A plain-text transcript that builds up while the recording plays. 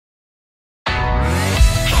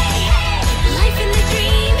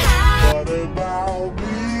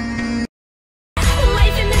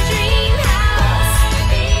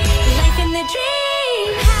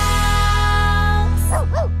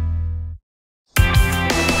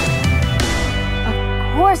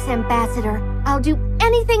course, Ambassador. I'll do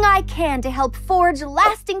anything I can to help forge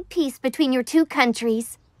lasting peace between your two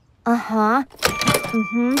countries. Uh-huh.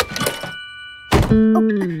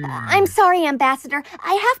 Oh, I'm sorry, Ambassador.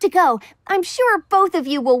 I have to go. I'm sure both of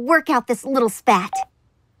you will work out this little spat.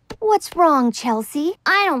 What's wrong, Chelsea?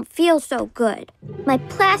 I don't feel so good. My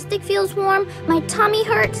plastic feels warm, my tummy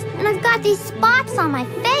hurts, and I've got these spots on my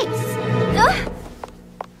face. Ugh.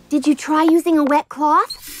 Did you try using a wet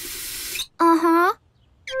cloth? Uh-huh.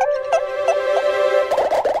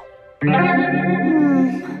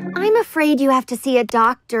 I'm afraid you have to see a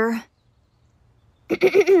doctor.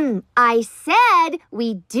 I said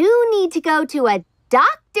we do need to go to a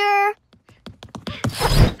doctor.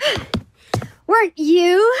 Weren't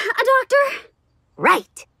you a doctor?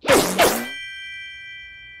 Right.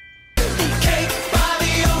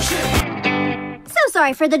 So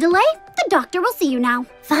sorry for the delay. The doctor will see you now.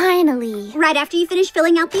 Finally. Right after you finish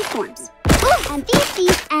filling out these forms. And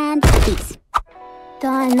these, and these.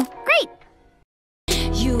 Done. Great.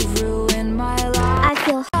 You ruined my life. I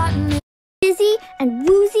feel dizzy and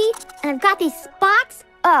woozy, and I've got these spots.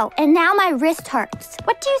 Oh, and now my wrist hurts.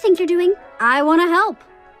 What do you think you're doing? I want to help.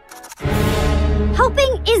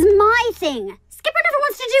 Helping is my thing. Skipper never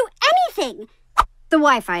wants to do anything. The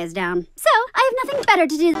Wi-Fi is down, so I have nothing better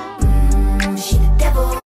to do.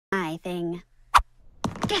 My thing.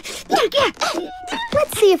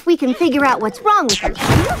 Let's see if we can figure out what's wrong with you.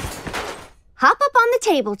 Hop up on the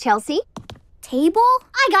table, Chelsea. Table?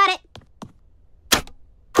 I got it.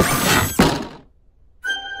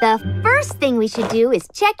 The first thing we should do is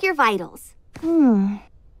check your vitals. I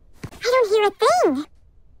don't hear a thing.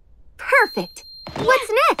 Perfect.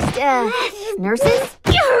 What's next? Nurses?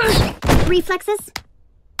 Reflexes?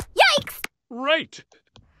 Yikes! Right.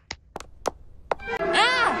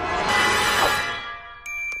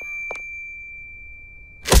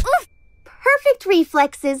 Perfect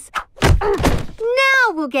reflexes.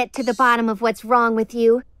 Now we'll get to the bottom of what's wrong with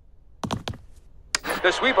you.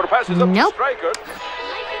 The sweeper passes up Nope. to striker.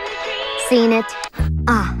 Seen it.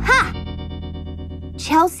 Aha!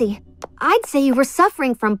 Chelsea, I'd say you were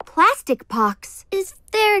suffering from plastic pox. Is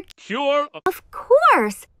there... Cure. Of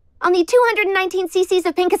course. I'll need 219 cc's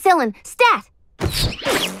of penicillin. Stat.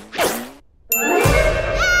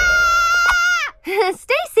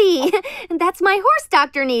 Stacy, that's my horse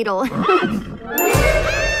doctor needle.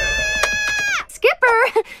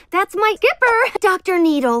 Skipper, that's my Skipper doctor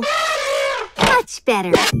needle. Much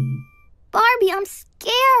better. Barbie, I'm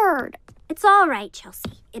scared. It's all right,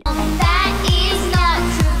 Chelsea. That is not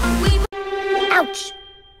true. Ouch.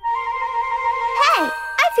 Hey,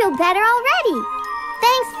 I feel better already.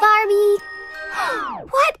 Thanks, Barbie.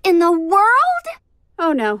 What in the world?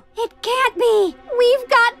 Oh, no. It can't be. We've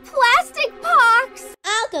got plastic pox.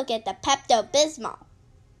 I'll go get the Pepto-Bismol.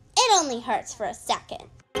 It only hurts for a second.